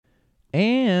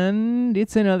And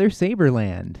it's another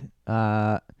Saberland.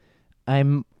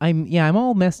 I'm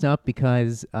all messed up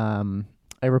because I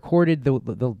recorded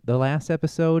the last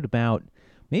episode about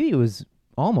maybe it was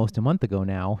almost a month ago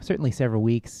now, certainly several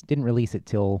weeks. Didn't release it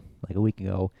till like a week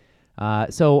ago.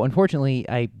 So unfortunately,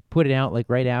 I put it out like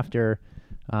right after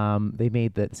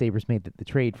the Sabres made the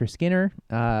trade for Skinner,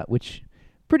 which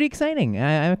pretty exciting.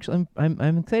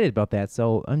 I'm excited about that.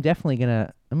 So I'm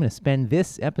gonna spend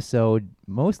this episode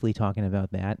mostly talking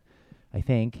about that. I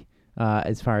think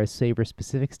as far as Sabre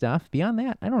specific stuff. Beyond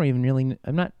that, I'm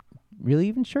not really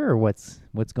even sure what's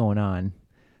going on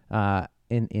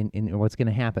in what's going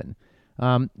to happen.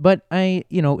 But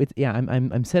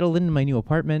I'm settled into my new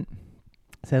apartment,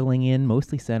 settling in,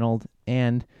 mostly settled,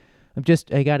 and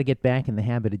I got to get back in the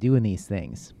habit of doing these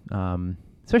things.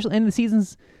 Especially, and the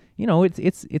season's,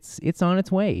 it's on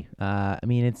its way. I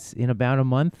mean, it's in about a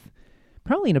month.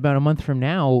 Probably in about a month from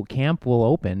now, camp will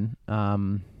open.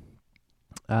 I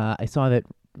saw that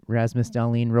Rasmus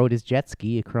Dahlin rode his jet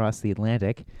ski across the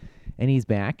Atlantic, and he's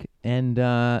back. And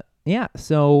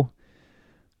so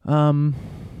that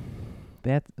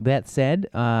said,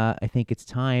 I think it's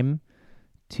time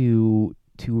to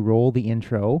roll the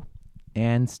intro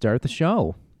and start the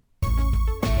show.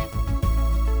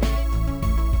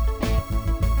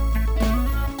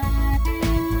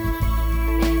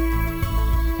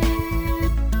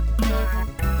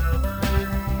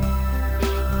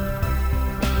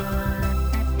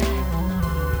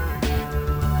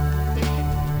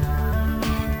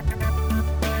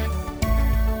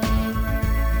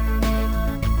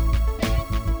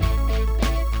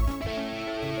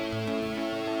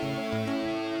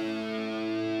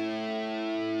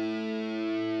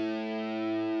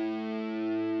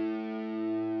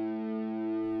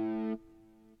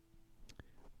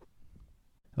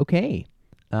 Okay,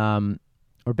 we're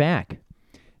back.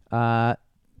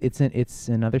 It's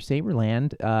another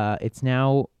Saberland. It's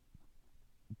now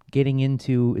getting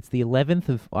into it's the 11th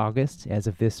of August as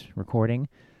of this recording,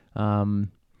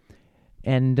 and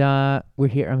we're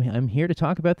here. I'm here to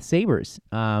talk about the Sabres.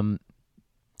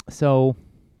 So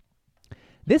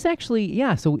this actually,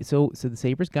 yeah. So the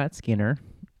Sabres got Skinner.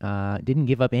 Didn't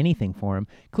give up anything for him.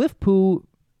 Cliff Poo,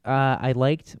 I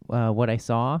liked what I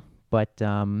saw, but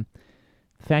the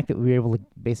fact that we were able to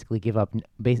basically give up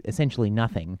essentially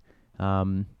nothing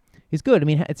is good. I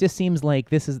mean, it just seems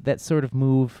like that sort of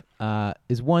move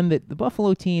is one that the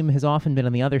Buffalo team has often been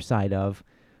on the other side of.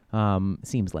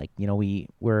 Seems like we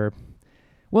were.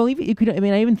 Well, even you could. I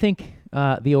mean, I even think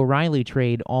the O'Reilly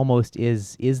trade almost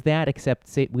is that, except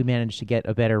we managed to get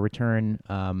a better return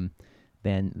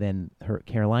than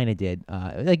Carolina did.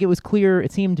 Like it was clear.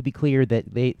 It seemed to be clear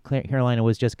that Carolina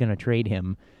was just going to trade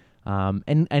him.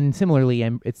 And similarly,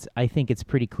 I think it's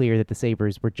pretty clear that the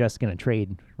Sabres were just going to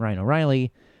trade Ryan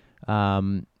O'Reilly,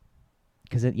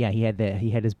 because he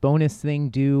had his bonus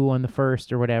thing due on the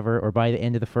first or whatever, or by the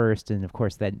end of the first, and of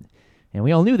course and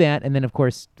we all knew that, and then of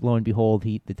course, lo and behold,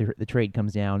 the trade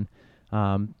comes down,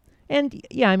 and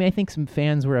yeah, I mean, I think some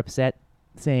fans were upset,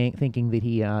 thinking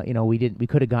that we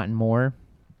could have gotten more.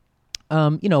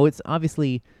 It's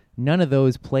obviously. None of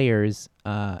those players,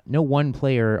 no one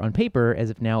player on paper, as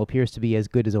of now, appears to be as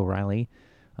good as O'Reilly.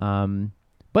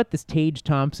 But this Tage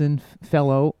Thompson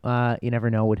fellow, you never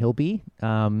know what he'll be.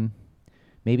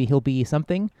 Maybe he'll be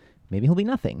something. Maybe he'll be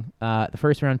nothing. The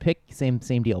first round pick, same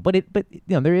deal. But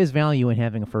there is value in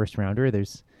having a first rounder.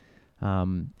 There's,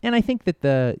 and I think that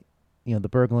the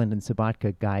Berglund and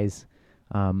Sabatka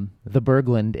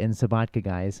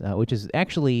guys, which is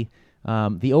actually.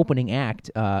 The opening act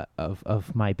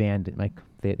of my band,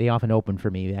 they often opened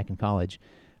for me back in college.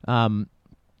 I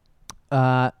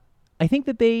think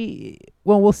that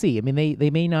we'll see. I mean,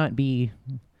 they may not be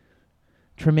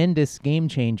tremendous game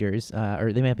changers,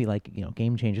 or they might be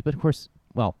game changers. But of course,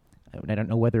 well, I don't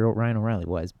know whether Ryan O'Reilly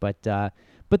was, but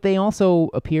they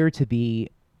also appear to be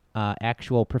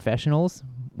actual professionals,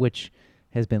 which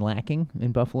has been lacking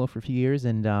in Buffalo for a few years,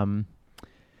 and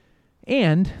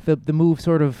the move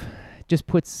sort of just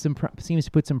seems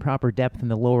to put some proper depth in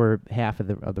the lower half of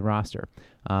the roster.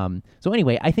 So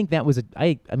anyway, I think that was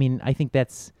I think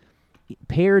that's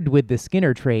paired with the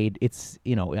Skinner trade. It's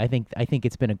I think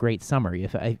it's been a great summer.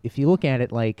 If you look at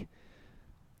it like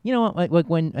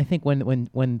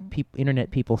when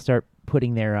internet people start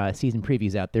putting their season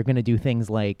previews out, they're going to do things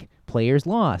like players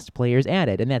lost, players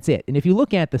added, and that's it. And if you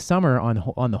look at the summer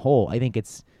on the whole, I think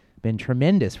it's been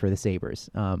tremendous for the Sabres.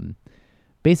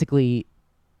 Basically,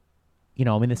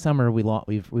 the summer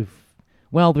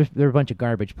there are a bunch of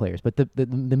garbage players, but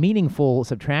the meaningful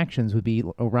subtractions would be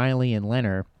O'Reilly and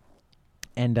Leonard,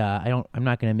 and I'm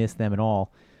not going to miss them at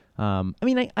all.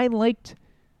 I liked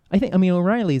I mean,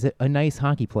 O'Reilly's a nice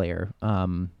hockey player,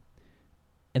 and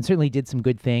certainly did some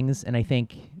good things. And I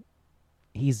think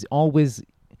he's always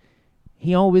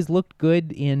he always looked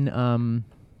good in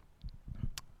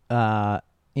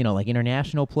like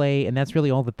international play, and that's really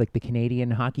all that like the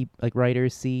Canadian hockey like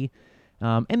writers see,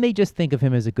 and they just think of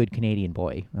him as a good Canadian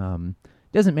boy.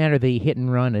 Doesn't matter the hit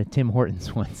and run at Tim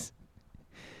Hortons once,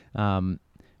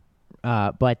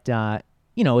 but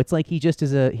it's like he just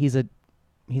is he's an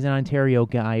Ontario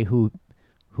guy who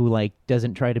like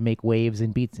doesn't try to make waves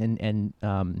and beats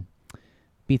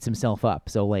himself up.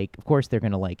 So like, of course they're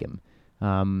gonna like him,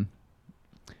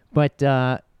 but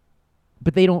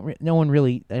they don't. No one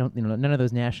really. I don't. None of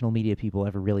those national media people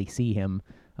ever really see him.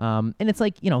 And it's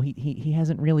like he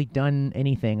hasn't really done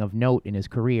anything of note in his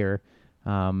career,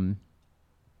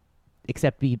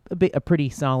 except be a pretty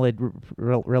solid,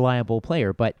 reliable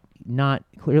player, but not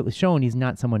clearly shown he's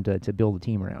not someone to build a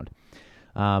team around.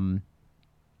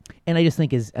 And I just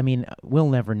think we'll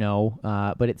never know.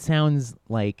 But it sounds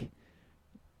like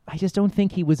I just don't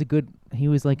think he was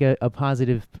like a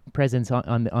positive presence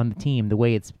on the team the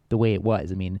way it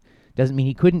was. I mean, doesn't mean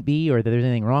he couldn't be or that there's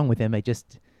anything wrong with him. It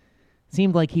just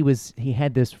seemed like he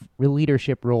had this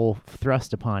leadership role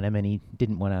thrust upon him, and he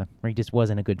didn't want to, or he just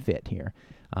wasn't a good fit here.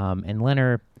 And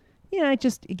Leonard, I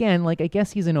guess I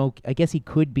guess he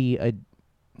could be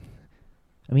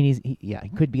he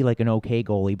could be like an okay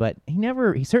goalie, but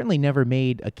he certainly never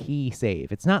made a key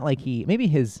save. It's not like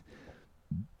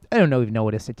I don't even know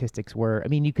what his statistics were. I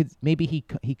mean, maybe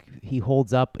he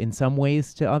holds up in some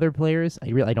ways to other players.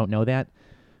 I don't know that,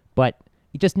 but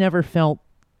he just never felt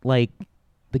like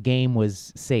the game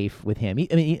was safe with him.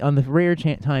 On the rare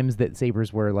times that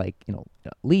Sabres were like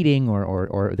leading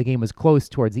or the game was close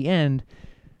towards the end,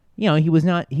 he was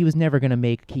never going to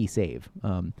make a key save.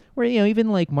 Where even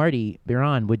like Marty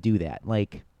Biron would do that.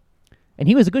 Like, and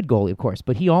he was a good goalie, of course,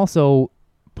 but he also,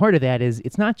 part of that is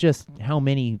it's not just how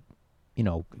many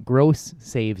gross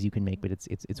saves you can make, but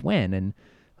it's when. And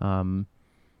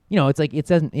it's like it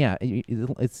doesn't. Yeah,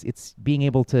 it's being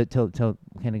able to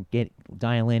kind of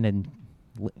dial in and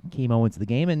key moments of the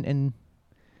game and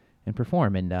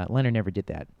perform. And Leonard never did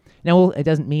that. Now, it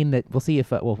doesn't mean that we'll see if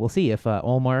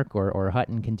Ullmark or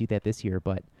Hutton can do that this year.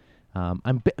 But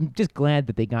I'm just glad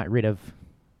that they got rid of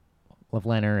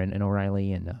Leonard and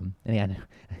O'Reilly and I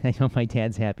know my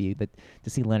dad's happy to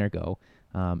see Leonard go,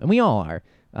 and we all are.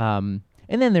 And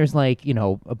then there's like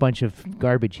a bunch of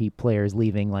garbage heap players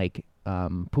leaving, like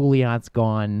Pouliot's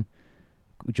gone,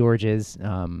 Georges.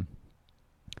 I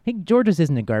think Georges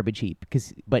isn't a garbage heap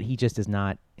but he just is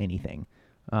not anything.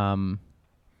 I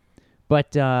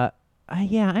don't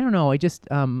know. I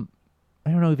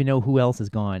don't even know who else is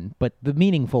gone, but the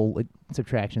meaningful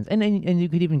subtractions, and you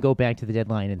could even go back to the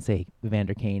deadline and say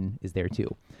Evander Kane is there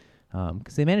too,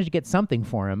 because they managed to get something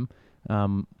for him,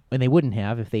 and they wouldn't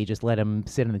have if they just let him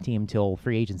sit on the team till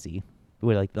free agency,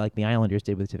 like the Islanders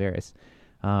did with Tavares.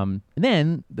 And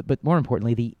then, but more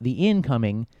importantly, the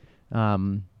incoming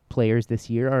players this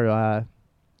year are,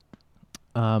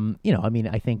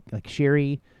 I think like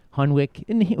Sherry, Hunwick,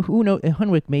 and who knows,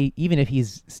 Hunwick may, even if he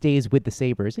stays with the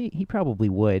Sabres, he probably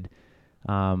would,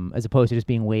 as opposed to just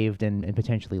being waived and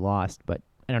potentially lost. But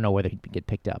I don't know whether he'd get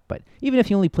picked up. But even if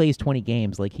he only plays 20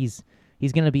 games, like he's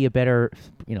going to be a better,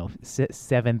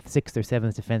 sixth or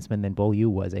seventh defenseman than Beaulieu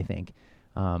was, I think.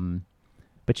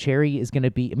 But Sherry is going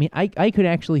to be. I mean, I could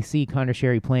actually see Connor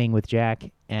Sherry playing with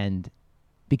Jack, and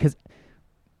because.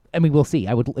 I mean, we'll see.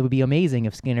 It would be amazing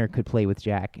if Skinner could play with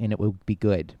Jack, and it would be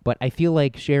good. But I feel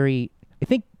like Sherry. I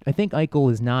think Eichel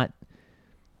is not.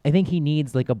 I think he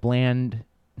needs like a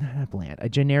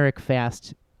generic,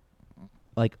 fast,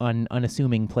 like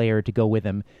unassuming player to go with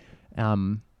him. I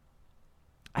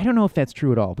don't know if that's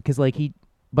true at all because I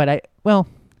don't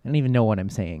even know what I'm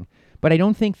saying. But I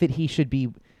don't think that he should be.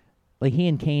 Like he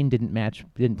and Kane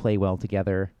didn't play well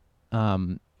together.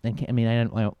 And I mean, I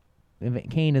don't.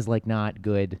 Kane is like not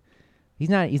good. He's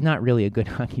not really a good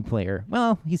hockey player.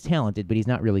 Well, he's talented, but he's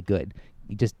not really good.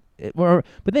 But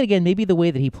then again, maybe the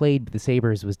way that he played the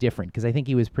Sabres was different because I think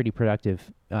he was pretty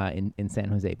productive in San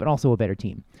Jose, but also a better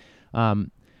team.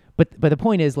 But the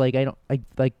point is, like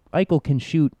Eichel can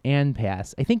shoot and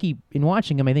pass. I think in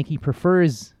watching him, I think he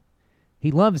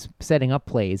loves setting up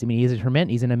plays. I mean,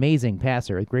 he's an amazing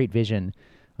passer, a great vision,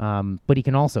 but he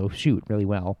can also shoot really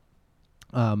well.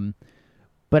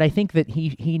 But I think that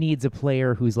he needs a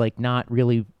player who's like not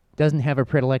really doesn't have a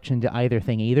predilection to either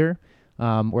thing either.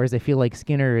 Whereas I feel like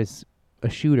Skinner is a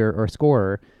shooter or a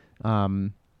scorer,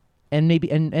 and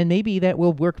maybe that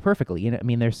will work perfectly. I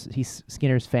mean,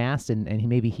 Skinner's fast, and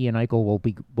maybe he and Eichel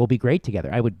will be great together.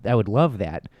 I would love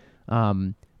that.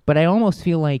 but I almost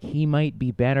feel like he might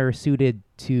be better suited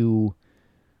to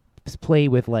play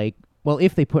with like, well,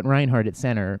 if they put Reinhardt at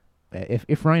center,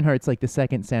 if Reinhardt's like the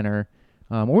second center,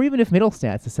 or even if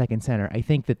Middlestad's the second center, I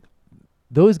think that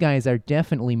those guys are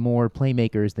definitely more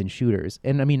playmakers than shooters.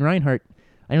 And I mean, Reinhardt,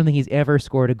 I don't think he's ever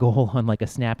scored a goal on like a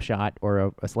snapshot or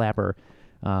a slapper.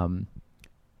 Um,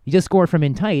 he just scored from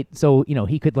in tight, so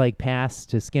he could like pass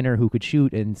to Skinner, who could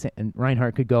shoot, and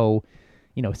Reinhardt could go,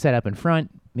 set up in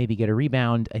front, maybe get a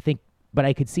rebound. I think, but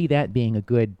I could see that being a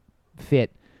good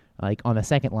fit, like on the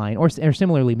second line, or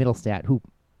similarly Middlestat, who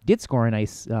did score a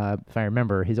nice. If I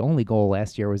remember, his only goal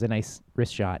last year was a nice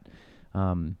wrist shot.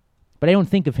 But I don't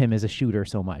think of him as a shooter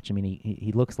so much. I mean,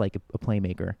 he looks like a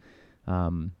playmaker.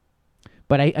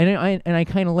 But I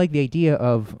kind of like the idea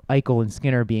of Eichel and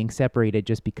Skinner being separated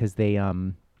just because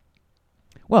they're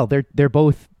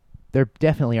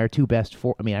definitely our two best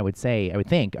I would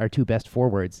think our two best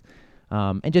forwards.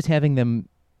 And just having them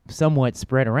somewhat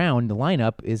spread around the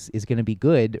lineup is going to be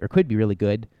good, or could be really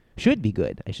good, should be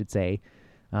good, I should say.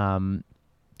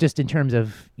 Just in terms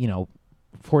of,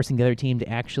 forcing the other team to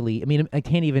actually, I mean, I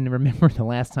can't even remember the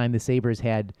last time the Sabres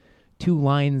had two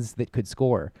lines that could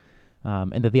score,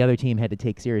 and that the other team had to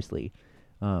take seriously.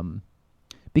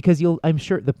 Because I'm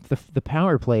sure the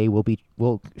power play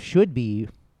should be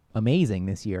amazing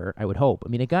this year, I would hope. I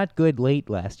mean, it got good late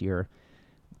last year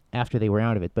after they were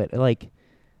out of it, but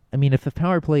if the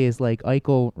power play is like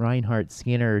Eichel, Reinhardt,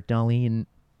 Skinner, Dahlin,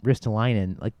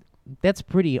 Ristolainen, like that's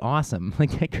pretty awesome.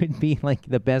 Like that could be like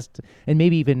the best, and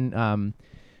maybe even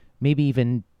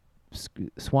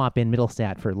swap in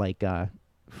Middlestat for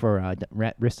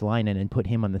Ristolainen and put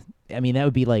him on the. I mean, that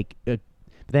would be like. But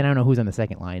then I don't know who's on the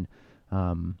second line.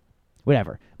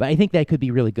 Whatever. But I think that could be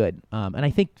really good. And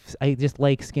I think I just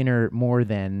like Skinner more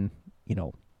than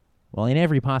well, in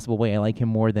every possible way, I like him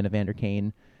more than Evander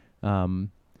Kane. But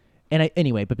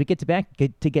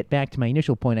to get back to my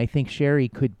initial point, I think Sherry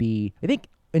could be. I think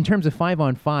in terms of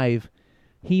 5-on-5,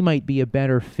 he might be a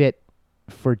better fit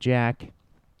for Jack,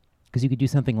 because you could do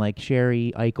something like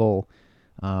Sherry, Eichel,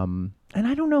 and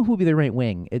I don't know who would be the right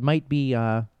wing. It might be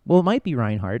it might be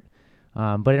Reinhardt,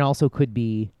 but it also could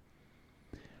be.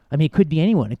 I mean, it could be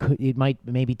anyone.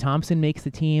 Maybe Thompson makes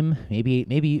the team.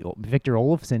 Maybe Victor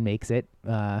Olofsson makes it.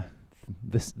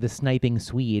 The sniping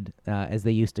Swede, as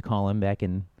they used to call him back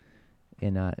in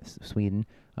Sweden.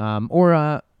 Or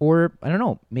I don't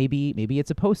know. Maybe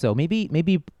it's a Poso. Maybe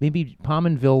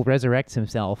Pominville resurrects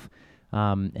himself,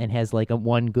 and has like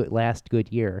one last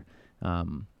good year,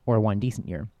 or one decent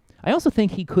year. I also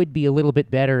think he could be a little bit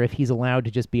better if he's allowed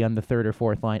to just be on the third or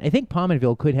fourth line. I think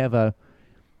Pominville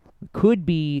could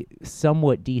be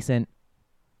somewhat decent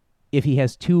if he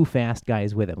has two fast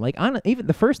guys with him. Like even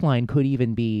the first line could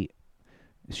even be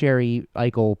Sherry,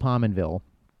 Eichel, Pominville,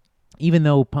 even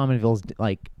though Pominville's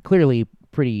like clearly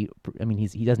pretty. I mean,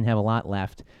 he doesn't have a lot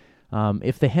left.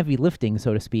 If the heavy lifting,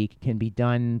 so to speak, can be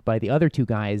done by the other two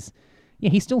guys,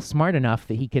 he's still smart enough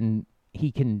that he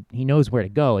knows where to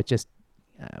go. It's just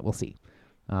we'll see.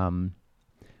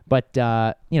 But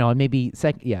maybe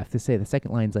to say the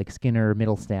second line's like Skinner,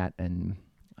 Middlestat, and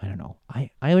I don't know. I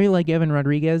really like Evan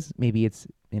Rodriguez. Maybe it's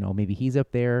maybe he's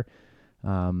up there.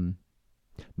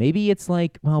 Maybe it's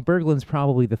like Berglund's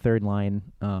probably the third line.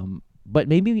 But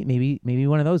maybe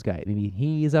one of those guys. Maybe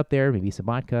he's up there. Maybe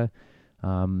Sabatka. I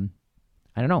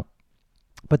don't know.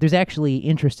 But there's actually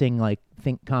interesting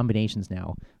combinations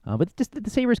now. But just the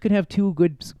Sabres could have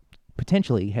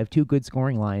potentially have two good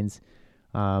scoring lines.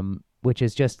 Which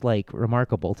is just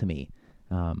remarkable to me.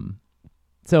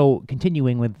 So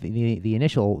continuing with the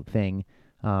initial thing,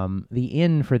 the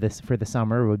in for the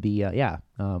summer would be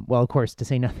of course, to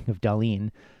say nothing of Dahlin.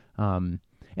 And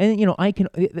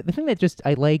the thing that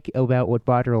I like about what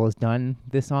Botterill has done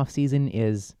this offseason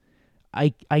is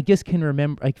I just can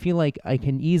remember. I feel like I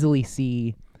can easily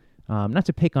see, not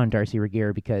to pick on Darcy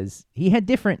Regier because he had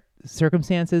different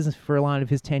circumstances for a lot of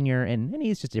his tenure, and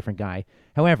he's just a different guy.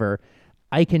 However,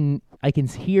 I can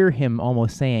hear him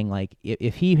almost saying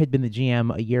if he had been the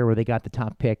GM a year where they got the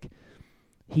top pick,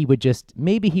 he would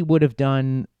have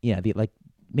done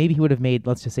maybe he would have made,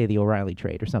 let's just say, the O'Reilly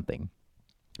trade or something,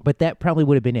 but that probably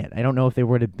would have been it. I don't know if they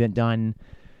would have been done.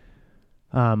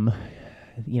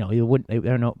 He wouldn't. I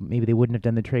don't know. Maybe they wouldn't have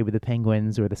done the trade with the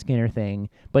Penguins or the Skinner thing,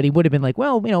 but he would have been like,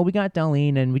 we got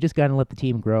Dahlin and we just got to let the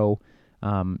team grow,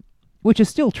 which is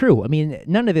still true. I mean,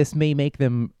 none of this may make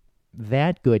them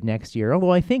that good next year,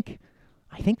 although I think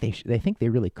they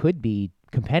really could be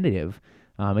competitive.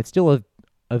 It's still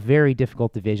a very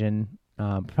difficult division,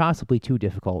 possibly too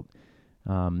difficult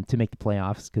to make the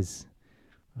playoffs, because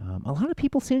a lot of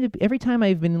people seem to, every time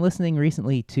I've been listening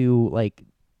recently to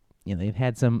they've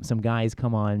had some guys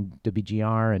come on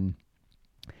WGR, and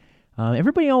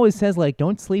everybody always says like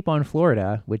don't sleep on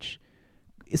Florida, which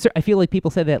I feel like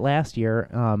people said that last year.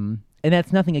 And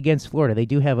that's nothing against Florida. They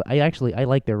do have. I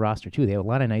like their roster too. They have a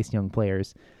lot of nice young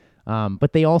players,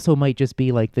 but they also might just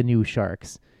be like the new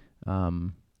Sharks,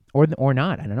 or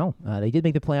not. I don't know. They did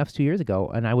make the playoffs 2 years ago,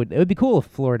 and it would be cool if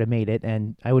Florida made it,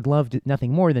 and I would love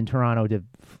nothing more than Toronto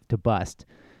to bust.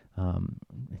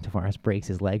 Tavares breaks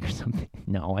his leg or something.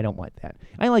 No, I don't want that.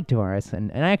 I like Tavares,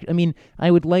 and I mean,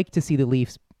 I would like to see the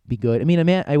Leafs be good. I mean,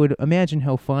 I would imagine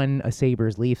how fun a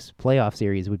Sabres Leafs playoff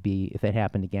series would be if that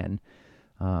happened again.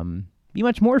 Be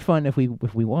much more fun if we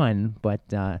won, but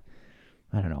I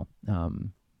don't know.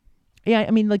 Yeah,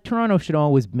 I mean, like Toronto should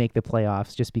always make the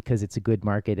playoffs just because it's a good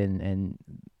market, and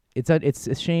it's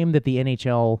a shame that the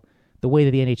NHL, the way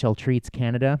that the NHL treats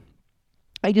Canada,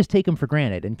 I just take them for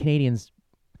granted, and Canadians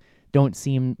don't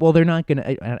seem they're not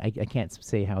gonna. I can't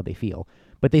say how they feel,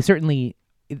 but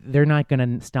they're not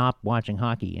gonna stop watching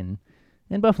hockey, and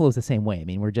Buffalo's the same way. I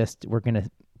mean, we're gonna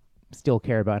still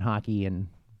care about hockey and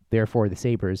therefore the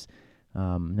Sabres,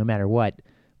 no matter what.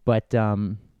 But I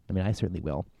mean, I certainly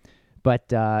will. But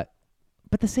the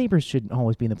Sabres should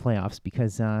always be in the playoffs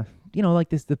because like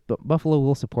this, the Buffalo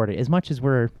will support it as much as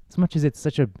it's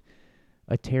such a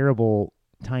terrible,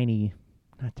 tiny,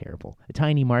 not terrible, a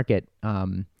tiny market.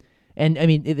 And I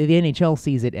mean, the NHL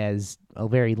sees it as a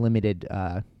very limited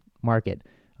market.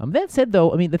 That said,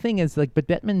 though, I mean, the thing is, like, but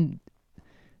Bettman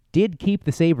did keep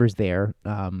the Sabres there.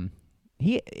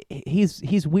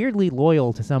 He's weirdly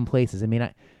loyal to some places. I mean,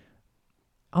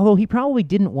 although he probably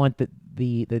didn't want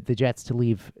the Jets to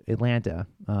leave Atlanta,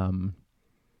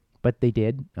 but they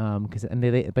did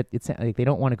but it's like they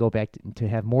don't want to go back to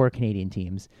have more Canadian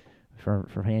teams for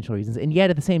financial reasons. And yet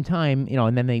at the same time,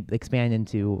 and then they expand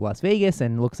into Las Vegas,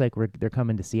 and looks like they're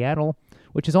coming to Seattle,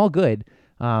 which is all good.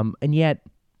 And yet,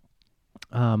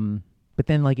 but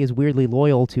then like is weirdly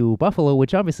loyal to Buffalo,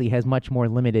 which obviously has much more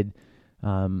limited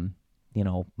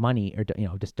money or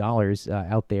just dollars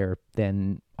out there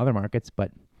than other markets, but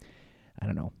I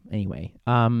don't know. Anyway,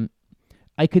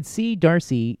 I could see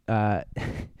Darcy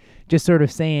just sort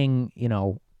of saying,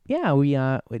 yeah, we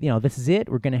this is it.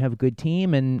 We're gonna have a good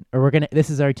team, this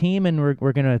is our team, and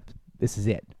this is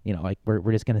it. Like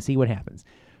we're just gonna see what happens.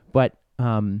 But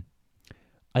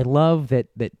I love that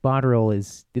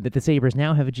Botterill that the Sabres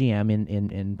now have a GM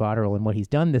in Botterill, and what he's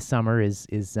done this summer is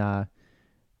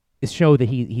show that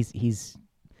he's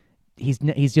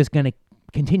just going to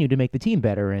continue to make the team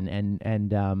better,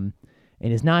 and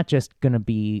is not just going to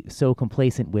be so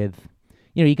complacent with,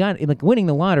 you got like winning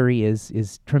the lottery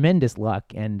is tremendous luck,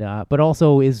 and but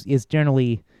also is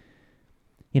generally,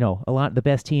 a lot of the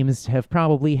best teams have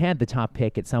probably had the top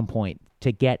pick at some point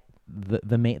to get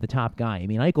the top guy. I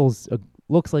mean, Eichel's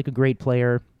looks like a great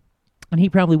player, and he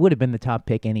probably would have been the top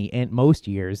pick most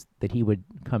years that he would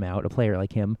come out, a player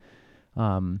like him.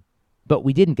 But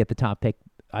we didn't get the top pick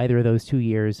either of those 2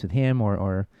 years with him,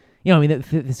 or I mean,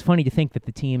 it's funny to think that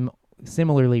the team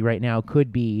similarly right now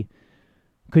could be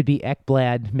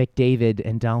Ekblad, McDavid,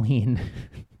 and Dahlin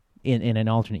in an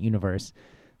alternate universe,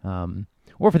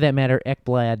 or for that matter,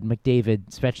 Ekblad, McDavid,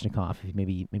 Svechnikov.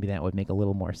 Maybe that would make a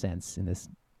little more sense in this,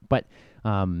 but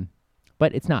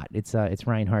it's not. It's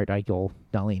Reinhart, Eichel,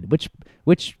 Dahlin,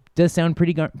 which does sound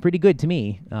pretty good to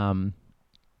me.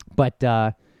 But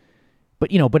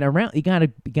around you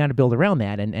gotta build around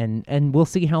that, and we'll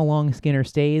see how long Skinner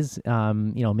stays.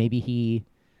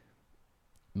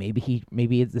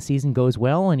 Maybe the season goes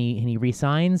well and he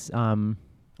resigns,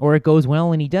 or it goes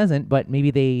well and he doesn't. But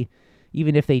maybe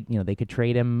even if they could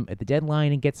trade him at the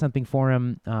deadline and get something for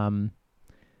him.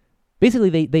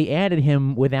 Basically, they added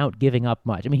him without giving up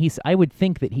much. I mean, I would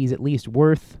think that he's at least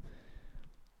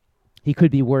he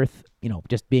could be worth,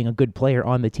 just being a good player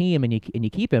on the team, and you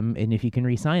keep him, and if you can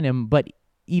re-sign him. But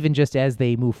even just as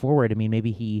they move forward, I mean,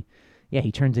 maybe he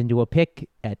turns into a pick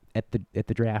at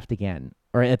the draft again,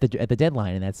 or at the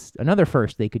deadline, and that's another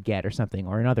first they could get, or something,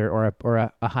 or another,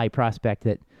 or a high prospect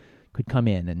that could come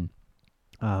in. And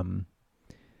I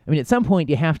mean, at some point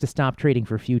you have to stop trading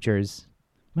for futures.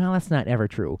 Well, that's not ever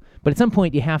true, but at some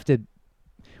point you have to.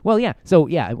 Well, yeah. So,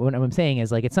 yeah, what I'm saying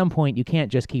is, like, at some point you can't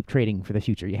just keep trading for the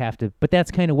future. You have to, but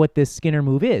that's kind of what this Skinner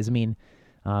move is. I mean,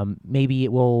 maybe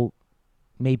it will,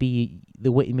 maybe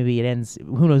it ends.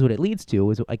 Who knows what it leads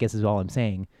to? I guess is all I'm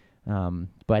saying.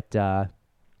 But at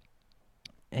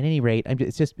any rate,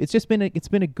 it's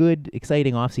been a good,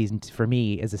 exciting offseason for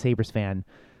me as a Sabres fan.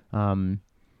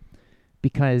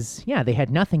 Because they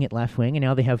had nothing at left wing, and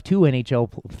now they have three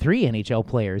NHL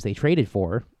players they traded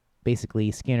for. Basically,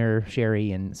 Skinner,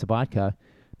 Sherry, and Sabatka.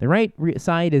 The right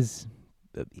side is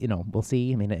we'll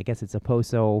see. I mean, I guess it's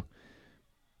Oposo,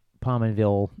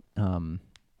 Pominville.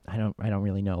 I don't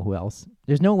really know who else.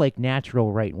 There's no like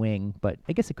natural right wing, but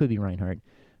I guess it could be Reinhardt.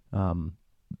 Um,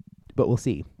 but we'll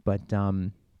see. But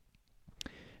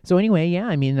so anyway, yeah.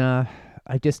 I mean, and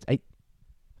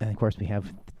of course we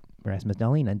have Rasmus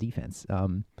Dahlin on defense.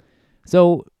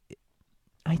 So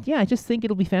I just think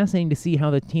it'll be fascinating to see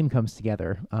how the team comes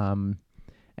together. And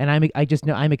I just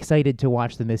know I'm excited to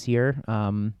watch them this year.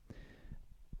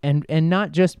 And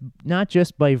not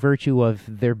just by virtue of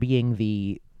there being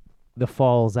the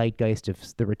fall zeitgeist of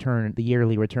the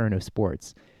yearly return of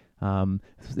sports,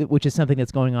 which is something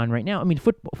that's going on right now. I mean,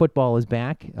 football is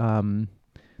back.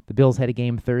 The Bills had a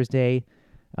game Thursday.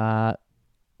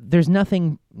 There's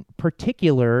nothing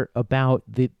particular about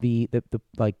the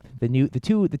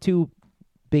two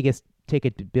biggest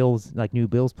ticket Bills, like new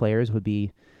Bills players, would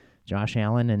be Josh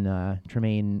Allen and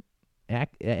Tremaine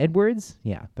Edwards.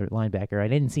 Yeah, the linebacker. I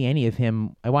didn't see any of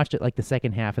him. I watched it like the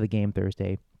second half of the game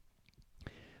Thursday.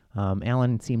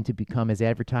 Allen seemed to become as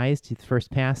advertised. His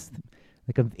first pass,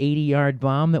 like an 80-yard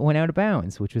bomb that went out of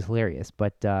bounds, which was hilarious.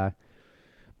 But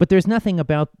there's nothing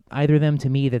about either of them to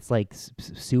me that's like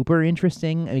super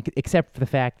interesting, I mean, except for the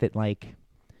fact that like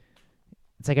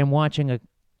it's like I'm watching a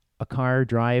car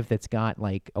drive that's got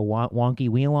like a wonky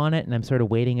wheel on it, and I'm sort of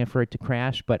waiting for it to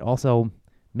crash, but also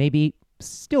maybe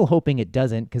still hoping it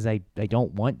doesn't, because I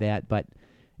don't want that, but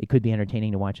it could be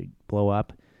entertaining to watch it blow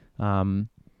up.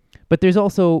 But there's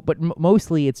also,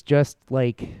 mostly it's just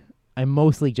like I'm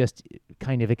mostly just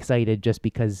kind of excited just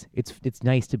because it's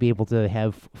nice to be able to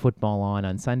have football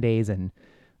on Sundays, and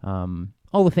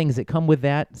all the things that come with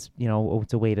that.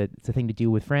 It's a thing to do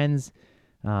with friends.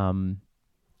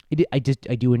 I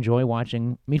do enjoy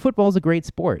watching. I mean, football is a great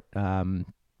sport. That's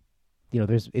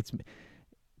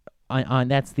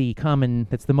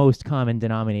the most common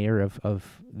denominator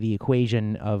of the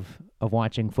equation of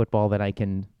watching football that I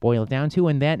can boil it down to,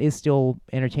 and that is still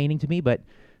entertaining to me. But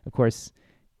of course,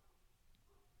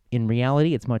 in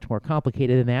reality, it's much more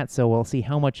complicated than that. So we'll see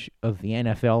how much of the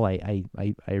NFL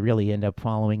I really end up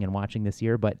following and watching this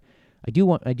year. But I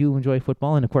do enjoy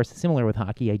football, and of course, similar with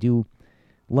hockey, I do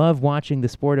love watching the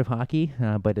sport of hockey.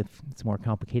 But if it's more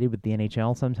complicated with the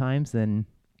NHL sometimes, then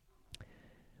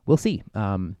we'll see.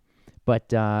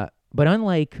 But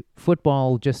unlike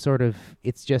football, it's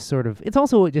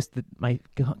also just my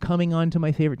coming on to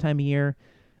my favorite time of year,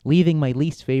 leaving my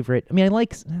least favorite. I mean, I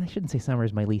shouldn't say summer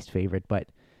is my least favorite, but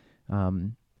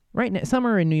right now,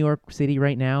 summer in New York City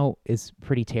right now is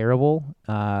pretty terrible.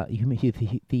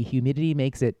 The humidity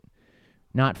makes it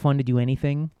not fun to do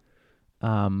anything.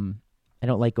 I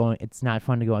don't like going. It's not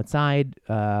fun to go outside.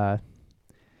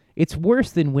 It's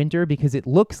worse than winter because it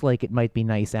looks like it might be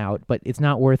nice out, but it's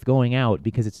not worth going out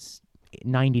because it's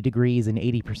 90 degrees and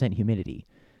 80% humidity.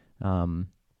 And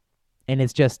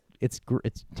it's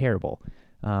terrible.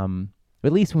 But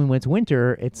at least when it's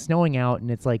winter, it's snowing out and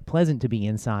it's like pleasant to be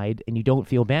inside, and you don't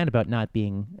feel bad about not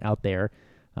being out there.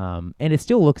 And it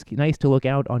still looks nice to look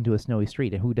out onto a snowy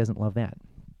street, and who doesn't love that?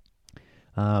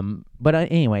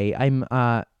 Anyway,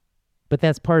 but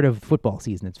that's part of football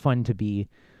season. It's fun to be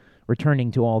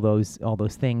returning to all those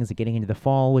things, and getting into the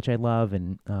fall, which I love,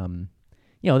 and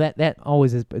that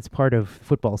always is. It's part of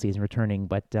football season, returning.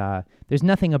 But there's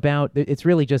nothing about it's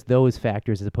really just those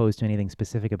factors as opposed to anything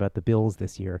specific about the Bills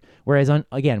this year. Whereas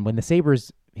when the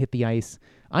Sabres hit the ice,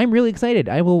 I'm really excited.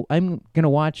 I'm gonna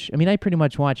watch. I mean, I pretty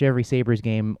much watch every Sabres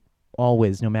game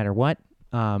always, no matter what,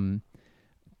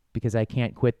 because I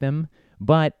can't quit them.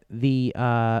 But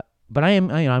I'm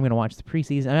going to watch the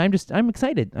preseason. I'm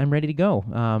excited. I'm ready to go.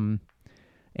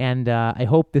 And I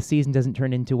hope this season doesn't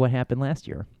turn into what happened last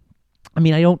year. I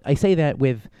mean, I say that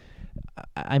with,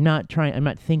 I'm not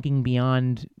thinking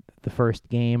beyond the first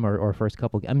game or first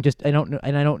couple. I don't know,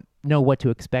 and I don't know what to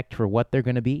expect for what they're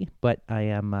going to be, but I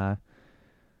am,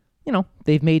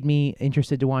 they've made me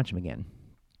interested to watch them again.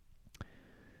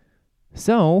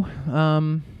 So,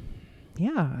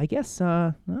 yeah, I guess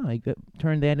I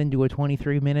turned that into a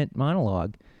 23-minute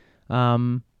monologue.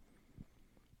 I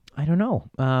don't know.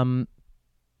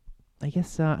 I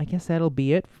guess that'll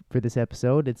be it for this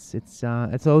episode. It's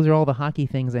those are all the hockey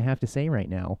things I have to say right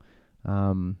now.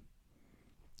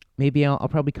 Maybe I'll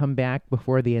probably come back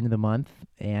before the end of the month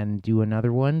and do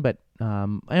another one, but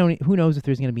who knows if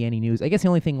there's going to be any news. I guess the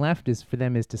only thing left is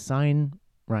to sign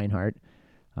Reinhardt.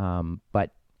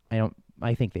 But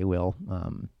I think they will.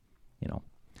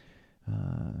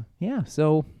 Yeah,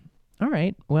 so, all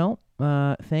right. Well,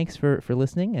 thanks for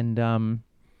listening, and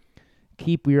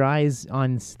keep your eyes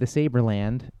on the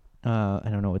Saberland. I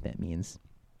don't know what that means.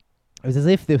 It was as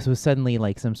if this was suddenly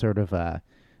like some sort of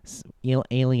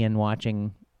alien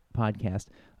watching podcast.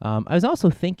 I was also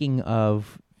thinking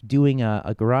of doing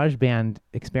a garage band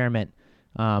experiment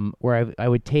where I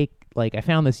would take, like, I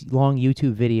found this long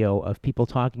YouTube video of people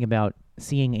talking about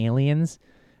seeing aliens,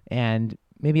 and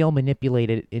maybe I'll manipulate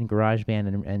it in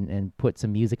GarageBand and put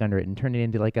some music under it and turn it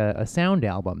into like a sound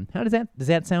album. Does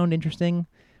that sound interesting?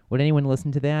 Would anyone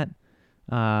listen to that?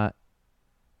 I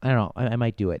don't know. I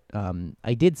might do it.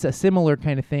 I did a similar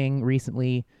kind of thing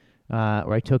recently,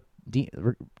 where I took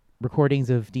recordings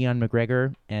of Dion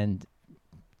McGregor and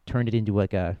turned it into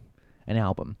like an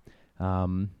album.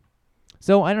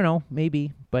 So I don't know,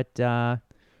 maybe, but yeah.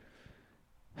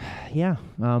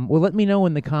 Well, let me know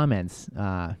in the comments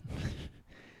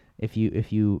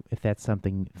if that's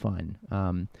something fun.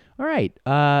 All right.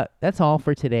 That's all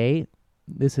for today.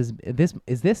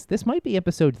 This might be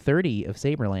episode 30 of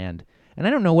Saberland, and I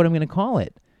don't know what I'm going to call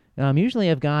it. Usually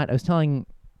I've got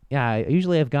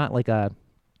like a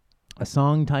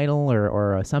song title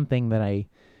or something that I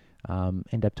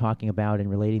end up talking about and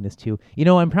relating this to.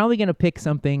 I'm probably going to pick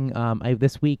something.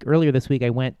 Earlier this week, I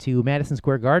went to Madison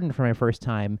Square Garden for my first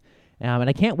time, and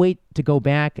I can't wait to go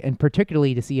back, and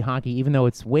particularly to see hockey, even though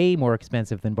it's way more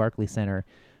expensive than Barclays Center,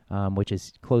 which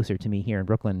is closer to me here in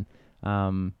Brooklyn.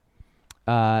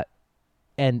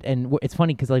 And it's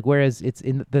funny because, like, whereas it's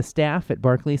in the staff at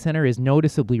Barclays Center is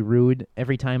noticeably rude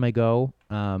every time I go,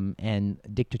 and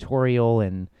dictatorial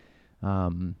and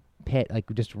like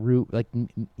just rude, like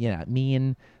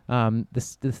mean.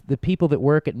 The people that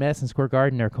work at Madison Square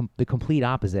Garden are the complete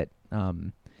opposite.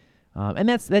 And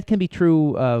that can be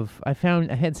true of. I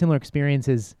had similar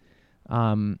experiences.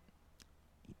 Yankee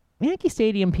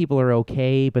Stadium people are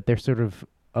okay, but they're sort of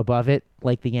above it,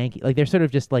 like the Yankee. Like they're sort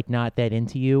of just like not that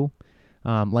into you.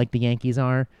 Like the Yankees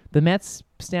are. The Mets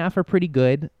staff are pretty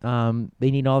good.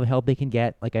 They need all the help they can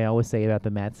get, like I always say about the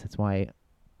Mets. That's why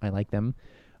I like them.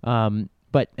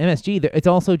 But MSG, it's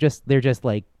also just they're just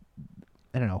like,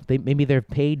 I don't know. Maybe they're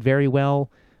paid very well.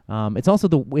 It's also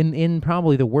in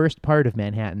probably the worst part of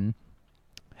Manhattan.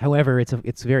 However,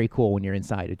 it's very cool when you're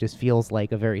inside. It just feels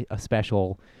like a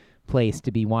special place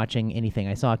to be watching anything.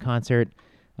 I saw a concert.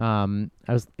 It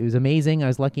was amazing. I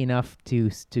was lucky enough to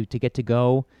get to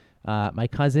go. My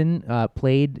cousin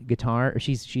played guitar.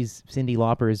 She's Cyndi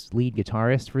Lauper's lead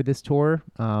guitarist for this tour,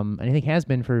 and I think has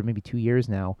been for maybe 2 years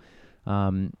now.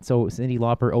 So Cyndi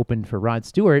Lauper opened for Rod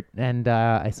Stewart, and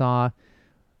I saw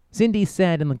Cyndi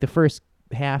said in like the first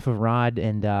half of Rod,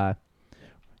 and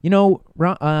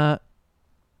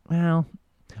well, I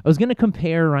was gonna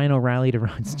compare Ryan O'Reilly to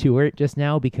Rod Stewart just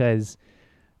now because,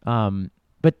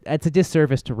 but it's a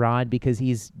disservice to Rod because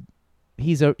he's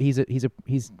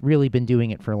really been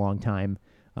doing it for a long time.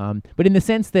 But in the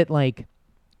sense that, like,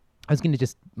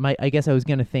 I guess I was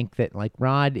gonna think that, like,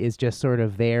 Rod is just sort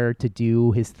of there to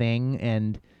do his thing,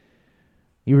 and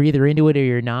you're either into it or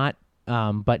you're not.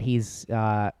 But he's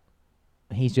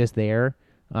just there.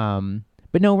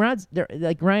 But no,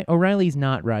 O'Reilly's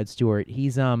not Rod Stewart.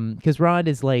 He's because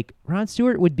Rod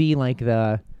Stewart would be like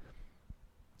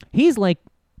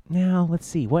now let's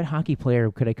see, what hockey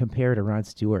player could I compare to Rod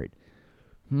Stewart?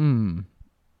 Someone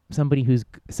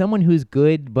who's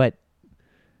good, but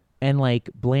and like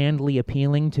blandly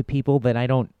appealing to people that I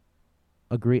don't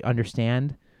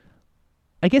understand.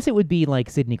 I guess it would be like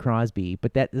Sidney Crosby,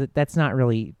 but that's not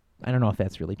really. I don't know if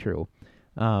that's really true.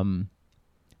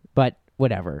 But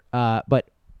whatever. But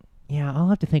yeah, I'll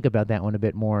have to think about that one a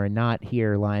bit more and not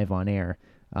here live on air.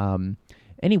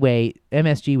 Anyway,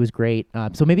 MSG was great.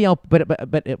 So maybe yeah,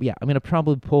 I'm gonna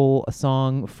probably pull a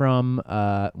song from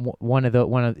one of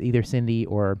either Cyndi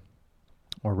or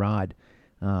Rod.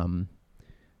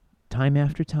 Time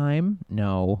After Time?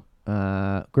 No.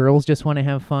 Girls Just Want to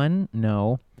Have Fun?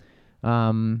 No.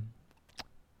 I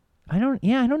don't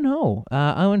know.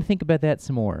 I want to think about that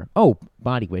some more. Oh,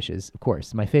 Body Wishes, of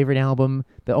course. My favorite album,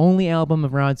 the only album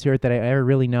of Rod Stewart that I ever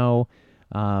really know.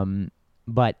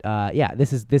 But yeah,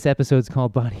 this episode's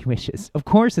called Body Wishes. Of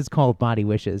course it's called Body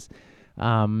Wishes.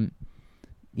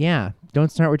 Yeah, don't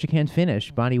start what you can't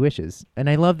finish. Body Wishes. And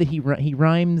I love that he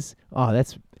rhymes. Oh,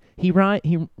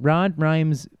 Rod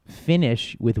rhymes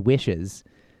finish with wishes,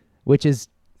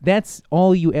 that's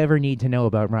all you ever need to know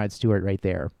about Rod Stewart right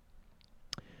there.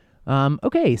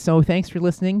 Okay, so thanks for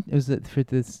listening. It was for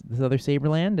this other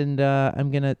Saberland, and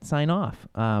I'm gonna sign off.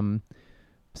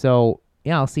 So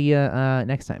yeah, I'll see you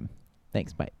next time.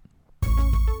 Thanks, bye.